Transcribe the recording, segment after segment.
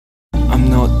I'm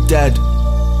not dead,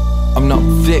 I'm not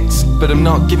fixed, but I'm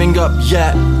not giving up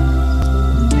yet.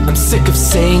 I'm sick of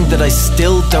saying that I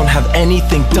still don't have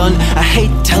anything done. I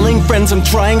hate telling friends I'm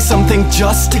trying something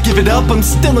just to give it up. I'm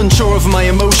still unsure of my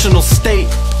emotional state.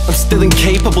 I'm still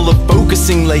incapable of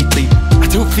focusing lately. I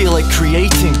don't feel like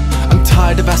creating. I'm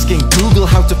tired of asking Google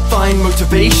how to find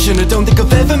motivation. I don't think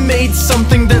I've ever made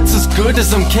something that's as good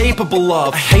as I'm capable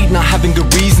of. I hate not having a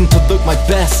reason to look my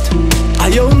best.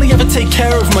 I only ever take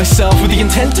care of myself with the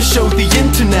intent to show the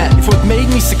internet. If what made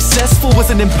me successful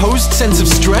was an imposed sense of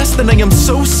stress, then I am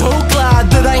so glad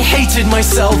that I hated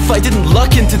myself. I didn't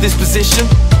luck into this position.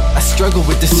 I struggle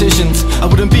with decisions. I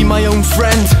wouldn't be my own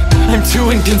friend. I'm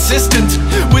too inconsistent.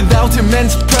 Without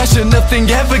immense pressure, nothing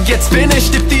ever gets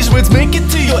finished. If these words make it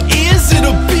to your ears,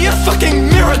 it'll be a fucking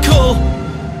miracle.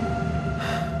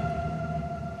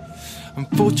 I'm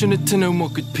fortunate to know more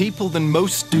good people than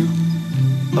most do.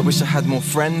 I wish I had more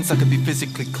friends I could be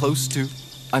physically close to.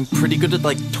 I'm pretty good at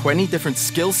like 20 different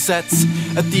skill sets,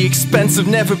 at the expense of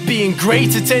never being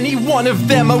great at any one of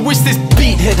them. I wish this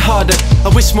beat hit harder,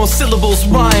 I wish more syllables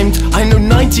rhymed. I know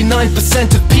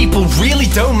 99% of people really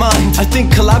don't mind. I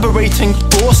think collaborating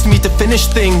forced me to finish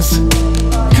things,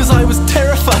 cause I was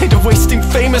terrified of wasting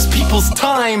famous people's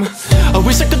time. I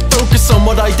wish I could focus on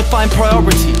what I define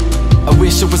priority. I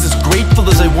wish I was as grateful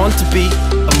as I want to be.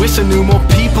 I wish I knew more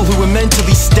people who were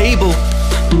mentally stable.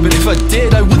 But if I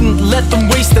did, I wouldn't let them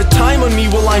waste their time on me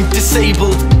while I'm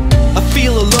disabled. I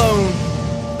feel alone.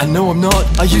 I know I'm not.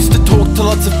 I used to talk to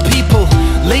lots of people.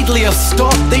 Lately I've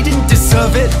stopped, they didn't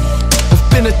deserve it. I've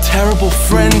been a terrible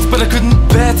friend, but I couldn't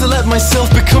bear to let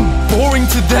myself become boring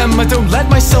to them. I don't let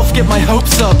myself get my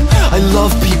hopes up. I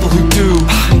love people who do.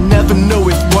 I never know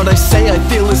if what I say I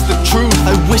feel is the truth.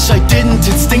 I wish I didn't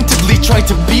instinctively try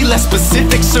to be less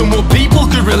specific, so more people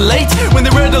could relate when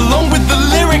they read along with the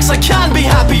lyrics. I can't be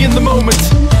happy in the moment.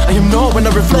 I am not when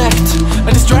I reflect.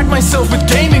 I distract myself with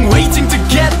gaming, waiting to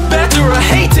get better. I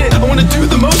hate it. I wanna do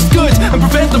the most good and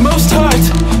prevent the most hurt,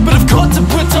 but I've got to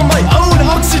put on my own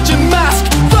oxygen mask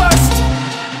first.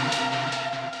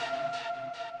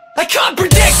 I can't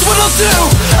predict what I'll do,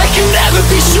 I can never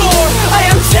be sure.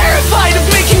 I am terrified of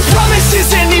making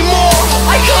promises anymore.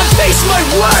 I can't face my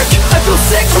work, I feel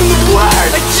sick from the word.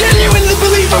 I genuinely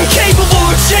believe I'm capable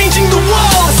of changing the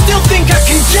world. I still think I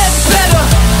can get better,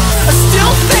 I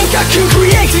still think I can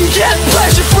create and get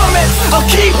pleasure from it. I'll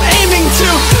keep aiming to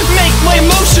make my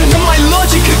emotion and my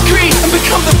logic agree and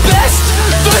become the best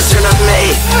version of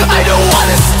me. I don't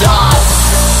wanna stop.